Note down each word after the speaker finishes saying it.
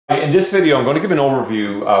In this video, I'm going to give an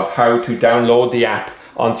overview of how to download the app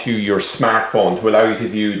onto your smartphone to allow you to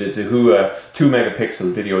view the Dahua 2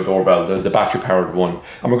 megapixel video doorbell, the battery powered one.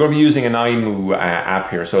 And we're going to be using an Imou app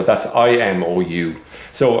here, so that's IMOU.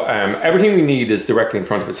 So everything we need is directly in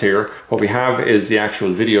front of us here. What we have is the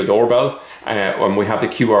actual video doorbell and we have the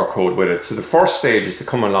QR code with it. So the first stage is to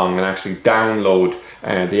come along and actually download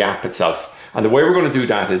the app itself. And the way we're going to do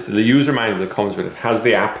that is the user manual that comes with it has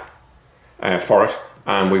the app for it.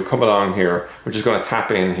 And we've come along here, we're just going to tap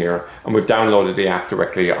in here and we've downloaded the app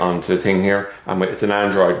directly onto the thing here, and it's an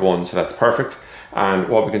Android one, so that's perfect. And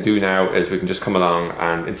what we can do now is we can just come along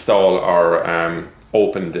and install our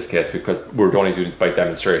open in this case, because we're only doing it by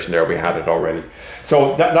demonstration there, we had it already.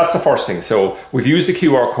 So that's the first thing. So we've used the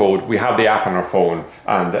QR code, we have the app on our phone,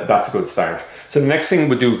 and that's a good start. So the next thing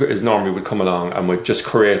we do is normally we'd come along and we'd just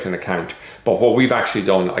create an account. But what we've actually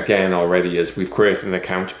done again already is we've created an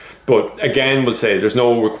account. But again, we'll say there's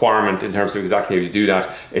no requirement in terms of exactly how you do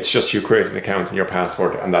that. It's just you create an account and your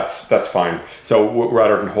password, and that's fine. So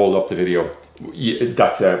rather than hold up the video,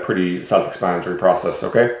 that's a pretty self-explanatory process,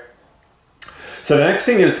 okay? So the next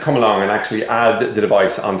thing is to come along and actually add the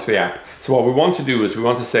device onto the app. So what we want to do is we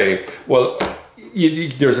want to say, well,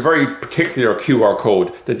 there's a very particular QR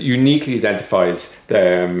code that uniquely identifies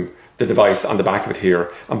the device on the back of it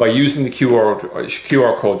here, and by using the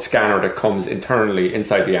QR code scanner that comes internally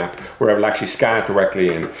inside the app, we're able to actually scan it directly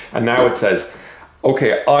in. And now it says,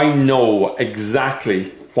 okay, I know exactly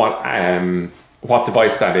what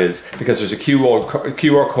device that is, because there's a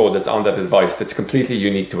QR code that's on that device that's completely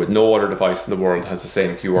unique to it. No other device in the world has the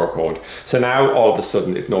same QR code. So now all of a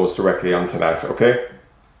sudden it knows directly onto that, okay?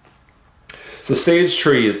 So stage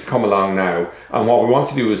 3 is to come along now, and what we want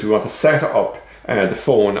to do is we want to set up the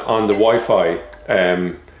phone on the Wi-Fi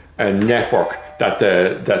network that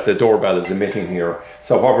the doorbell is emitting here.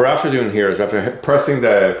 So what we're after doing here is we're after pressing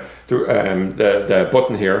the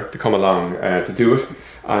button here to come along to do it.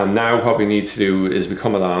 And now what we need to do is we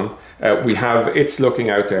come along. We have it's looking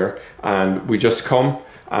out there, and we just come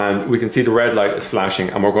and we can see the red light is flashing.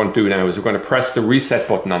 And what we're going to do now is we're going to press the reset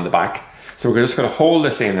button on the back. So we're just going to hold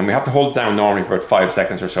this in, and we have to hold it down normally for about 5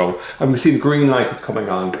 seconds or so. And we see the green light is coming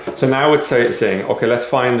on. So now it's saying, okay, let's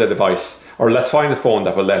find the device, or let's find the phone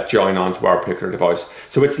that will let join onto our particular device.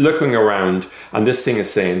 So it's looking around, and this thing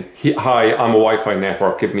is saying, hi, I'm a Wi-Fi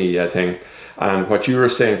network, give me a thing. And what you were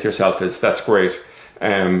saying to yourself is, that's great.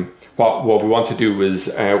 What we want to do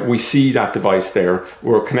is, we see that device there,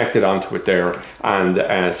 we're connected onto it there,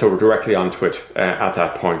 and so we're directly onto it at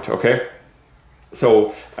that point, okay?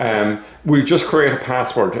 So we just create a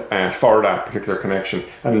password for that particular connection,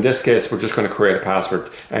 and in this case we're just going to create a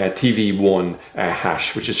password TV1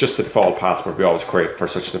 hash, which is just the default password we always create for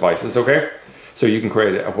such devices, okay? So you can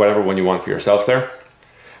create whatever one you want for yourself there.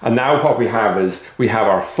 And now what we have is we have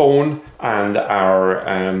our phone and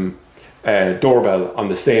our doorbell on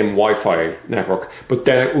the same Wi-Fi network, but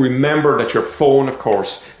then remember that your phone, of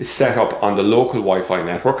course, is set up on the local Wi-Fi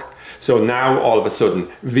network. So now all of a sudden,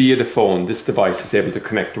 via the phone, this device is able to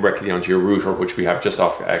connect directly onto your router, which we have just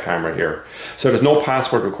off camera here. So there's no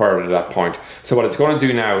password required at that point. So what it's going to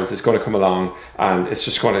do now is it's going to come along and it's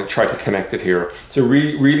just going to try to connect it here. So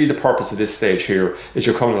really the purpose of this stage here is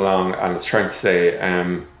you're coming along and it's trying to say,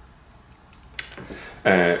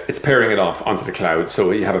 it's pairing it off onto the cloud, so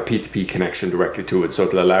you have a P2P connection directly to it, so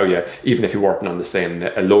it'll allow you, even if you're working on the same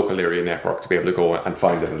local area network, to be able to go and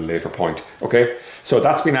find it at a later point, okay? So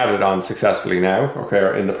that's been added on successfully now, okay,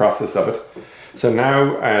 or in the process of it. So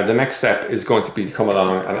now the next step is going to be to come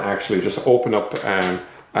along and actually just open up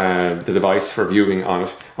the device for viewing on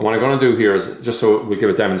it. And what I'm going to do here is, just so we'll give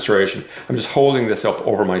a demonstration, I'm just holding this up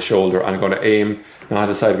over my shoulder and I'm going to aim not at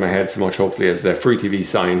the side of my head so much, hopefully, as the free TV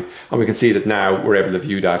sign, and we can see that now we're able to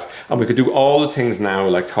view that, and we could do all the things now,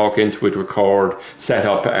 like talk into it, record, set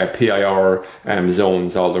up PIR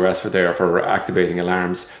zones, all the rest of it there for activating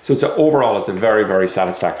alarms. So overall it's a very, very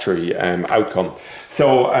satisfactory outcome.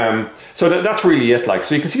 So that's really it. Like,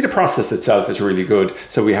 so you can see the process itself is really good.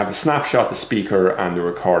 So we have the snapshot, the speaker, and the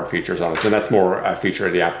record features on it, and that's more a feature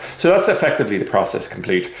of the app. So that's effectively the process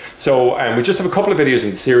complete. So we just have a couple of videos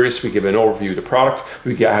in the series. We give an overview of the product,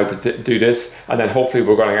 we get how to do this, and then hopefully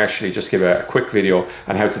we're going to actually just give a quick video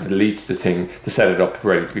on how to delete the thing to set it up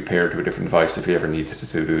ready to be paired to a different device if you ever need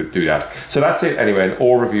to do that. So that's it anyway, an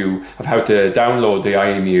overview of how to download the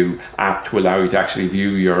Imou app to allow you to actually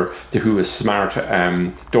view your Dahua smart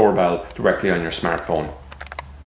doorbell directly on your smartphone.